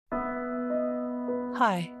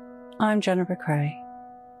Hi, I'm Jennifer Cray.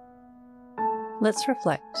 Let's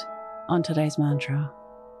reflect on today's mantra.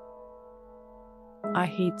 I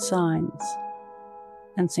heed signs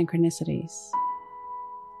and synchronicities.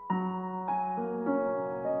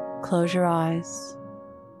 Close your eyes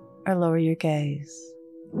or lower your gaze.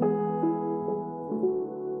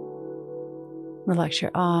 Relax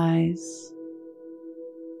your eyes.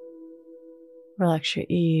 Relax your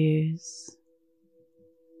ears.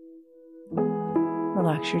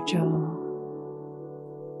 Relax your jaw.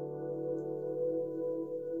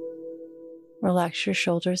 Relax your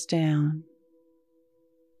shoulders down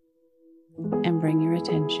and bring your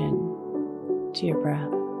attention to your breath.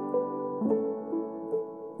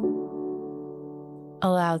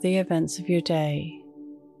 Allow the events of your day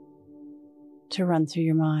to run through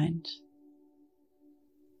your mind.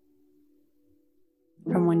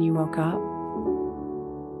 From when you woke up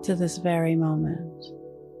to this very moment.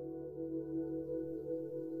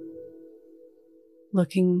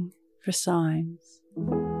 Looking for signs.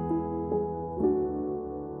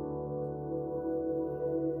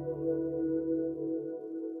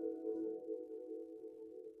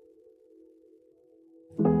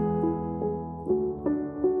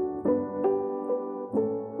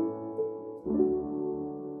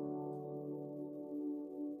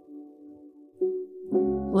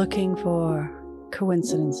 Looking for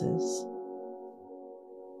coincidences.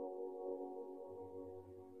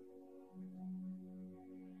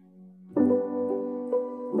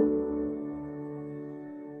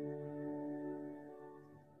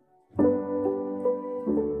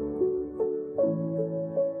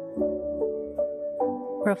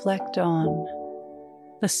 Reflect on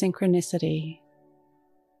the synchronicity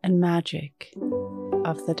and magic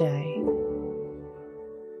of the day.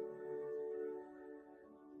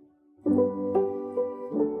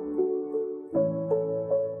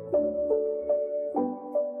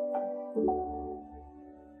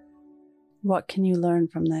 What can you learn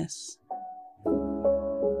from this?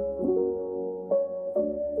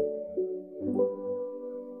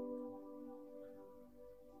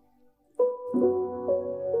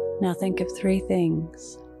 Now think of 3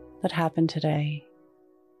 things that happened today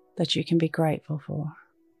that you can be grateful for.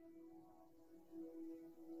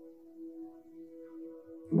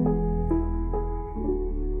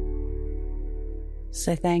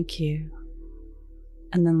 Say thank you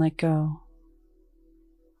and then let go.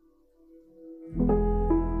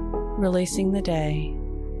 Releasing the day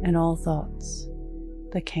and all thoughts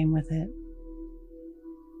that came with it.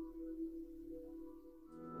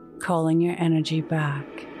 Calling your energy back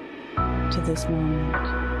to this moment.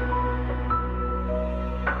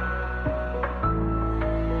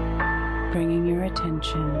 Bringing your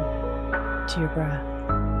attention to your breath.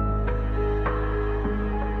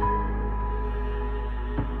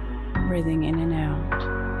 Breathing in and out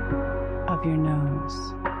of your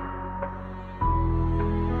nose.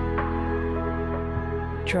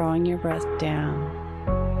 Drawing your breath down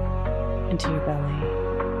into your belly,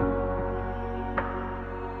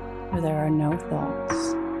 where there are no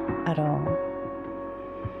thoughts at all.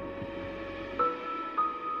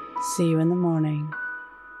 See you in the morning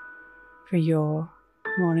for your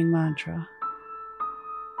morning mantra.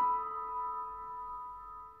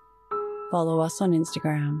 Follow us on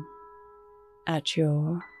Instagram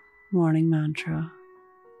 @YourMorningMantra.